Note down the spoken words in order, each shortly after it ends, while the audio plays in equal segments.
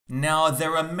Now,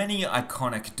 there are many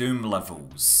iconic Doom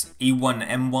levels: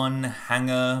 E4M2,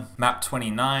 Hangar, Map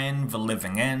 29, The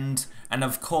Living End, and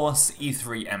of course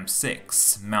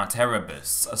E4M2 Mount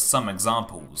Erebus are some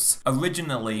examples.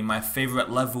 Originally, my favourite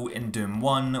level in Doom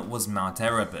 1 was Mount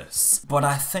Erebus, but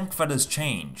I think that has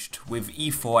changed with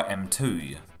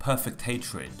E4M2 Perfect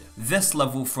Hatred. This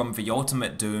level from the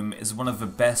Ultimate Doom is one of the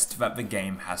best that the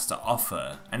game has to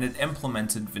offer, and it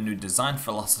implemented the new design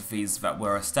philosophies that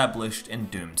were established in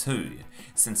Doom 2,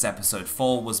 since episode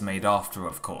 4 was made after,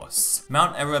 of course.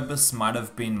 Mount Erebus might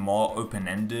have been more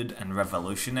open-ended and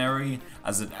revolutionary,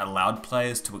 as it allowed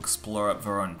players to explore at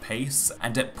their own pace,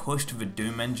 and it pushed the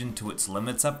Doom engine to its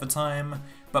limits at the time,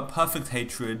 but Perfect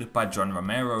Hatred by John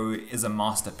Romero is a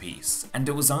masterpiece, and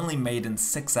it was only made in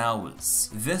 6 hours.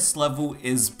 This level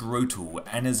is brutal,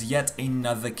 and is yet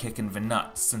another kick in the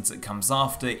nuts since it comes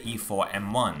after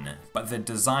E4M1, but the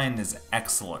design is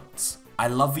excellent. I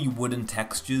love the wooden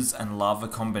textures and lava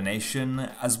combination,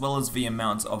 as well as the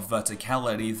amount of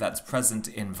verticality that's present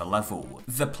in the level.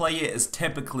 The player is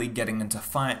typically getting into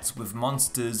fights with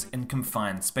monsters in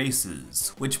confined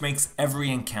spaces, which makes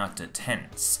every encounter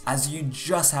tense, as you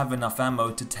just have enough ammo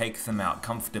to take them out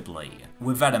comfortably.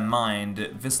 With that in mind,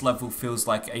 this level feels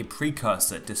like a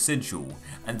precursor to SIGIL,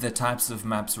 and the types of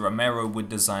maps Romero would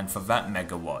design for that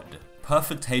megawad.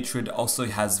 Perfect Hatred also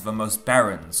has the most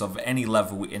barons of any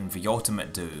level in the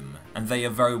Ultimate Doom, and they are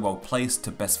very well placed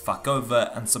to best fuck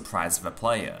over and surprise the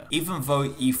player. Even though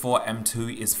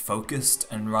E4M2 is focused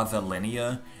and rather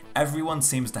linear, everyone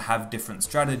seems to have different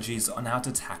strategies on how to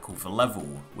tackle the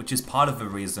level, which is part of the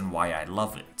reason why I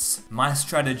love it. My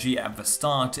strategy at the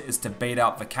start is to bait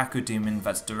out the Cacodemon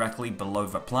that's directly below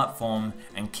the platform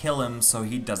and kill him so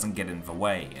he doesn't get in the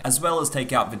way, as well as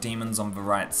take out the demons on the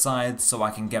right side so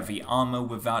I can get the armor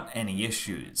without any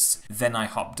issues. Then I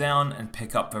hop down and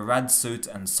pick up the Rad Suit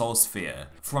and Soul Sphere.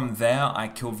 From there I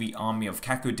kill the army of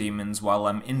Cacodemons while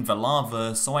I'm in the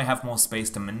lava so I have more space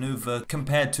to maneuver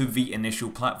compared to the initial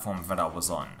platform that I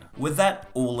was on. With that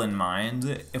all in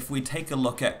mind, if we take a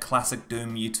look at classic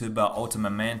Doom YouTuber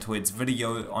AltimaMantoid's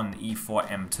video on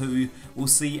E4M2, we'll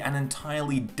see an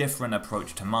entirely different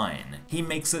approach to mine. He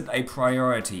makes it a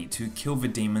priority to kill the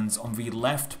demons on the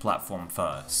left platform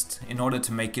first, in order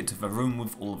to make it to the room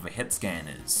with all of the hit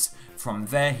scanners. From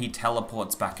there he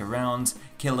teleports back around,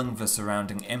 killing the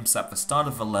surrounding imps at the start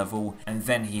of the level, and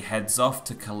then he heads off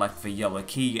to collect the yellow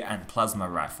key and plasma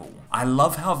rifle. I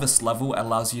love how this level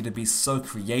allows you to be so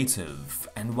creative,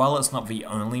 and while it's not the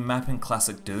only map in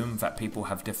classic Doom that people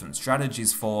have different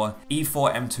strategies for,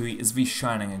 E4M2 is the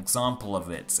shining example of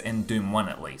it, in Doom 1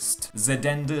 at least.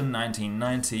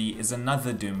 Zedenda1990 is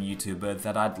another Doom YouTuber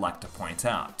that I'd like to point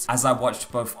out, as I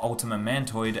watched both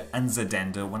AltimaMantoid and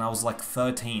Zedenda when I was like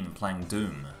 13 playing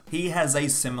Doom. He has a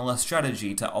similar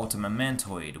strategy to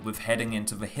AltimaMantoid, with heading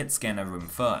into the hit scanner room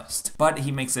first, but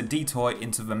he makes a detour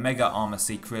into the mega armor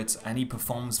secret and he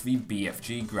performs the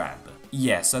BFG grab.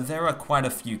 Yeah, so there are quite a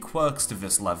few quirks to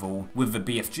this level, with the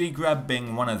BFG grab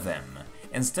being one of them.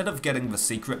 Instead of getting the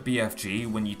secret BFG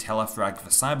when you telefrag the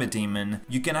Cyber Demon,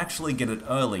 you can actually get it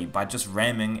early by just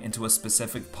ramming into a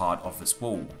specific part of this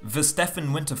wall. The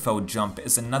Stefan Winterfeld jump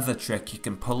is another trick you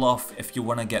can pull off if you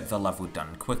want to get the level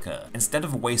done quicker. Instead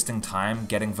of wasting time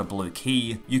getting the blue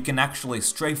key, you can actually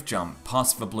strafe jump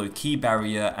past the blue key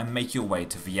barrier and make your way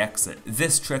to the exit.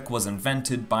 This trick was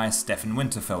invented by Stefan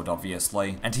Winterfeld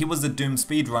obviously, and he was a Doom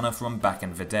speedrunner from back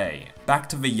in the day. Back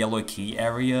to the yellow key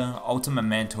area,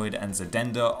 AltimaMantoid and Zedenda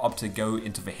opt to go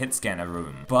into the hit scanner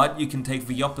room, but you can take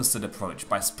the opposite approach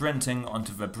by sprinting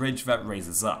onto the bridge that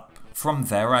raises up. From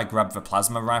there I grab the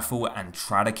plasma rifle and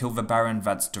try to kill the Baron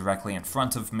that's directly in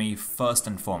front of me first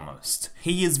and foremost.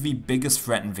 He is the biggest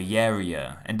threat in the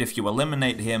area, and if you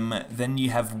eliminate him, then you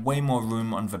have way more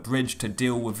room on the bridge to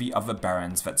deal with the other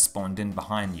Barons that spawned in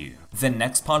behind you. The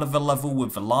next part of the level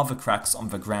with the lava cracks on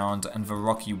the ground and the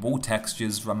rocky wall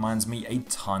textures reminds me a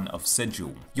ton of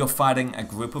SIGIL. You're fighting a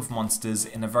group of monsters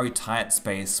in a very tight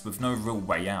space with no real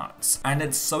way out, and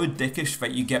it's so dickish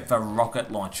that you get the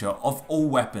rocket launcher of all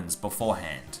weapons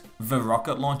beforehand. The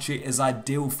rocket launcher is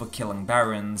ideal for killing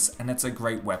Barons, and it's a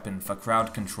great weapon for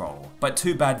crowd control, but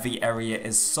too bad the area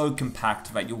is so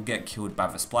compact that you'll get killed by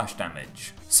the splash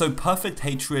damage. So Perfect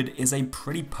Hatred is a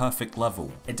pretty perfect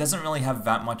level. It doesn't really have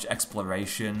that much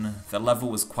exploration, the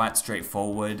level is quite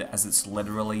straightforward as it's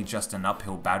literally just an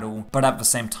uphill battle, but at the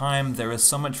same time there is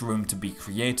so much room to be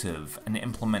creative and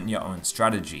implement your own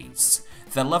strategies.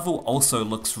 The level also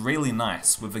looks really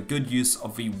nice with a good use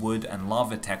of the wood and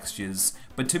lava textures,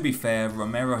 but to be fair,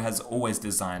 Romero has always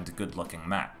designed good looking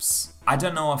maps. I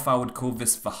don't know if I would call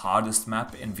this the hardest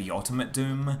map in the Ultimate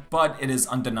Doom, but it is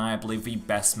undeniably the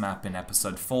best map in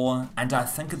episode 4, and I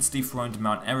think it's dethroned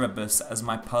Mount Erebus as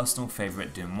my personal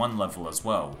favourite Doom 1 level as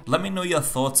well. Let me know your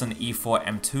thoughts on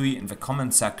E4M2 in the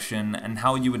comment section and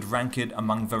how you would rank it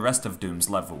among the rest of Doom's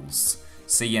levels.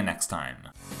 See you next time.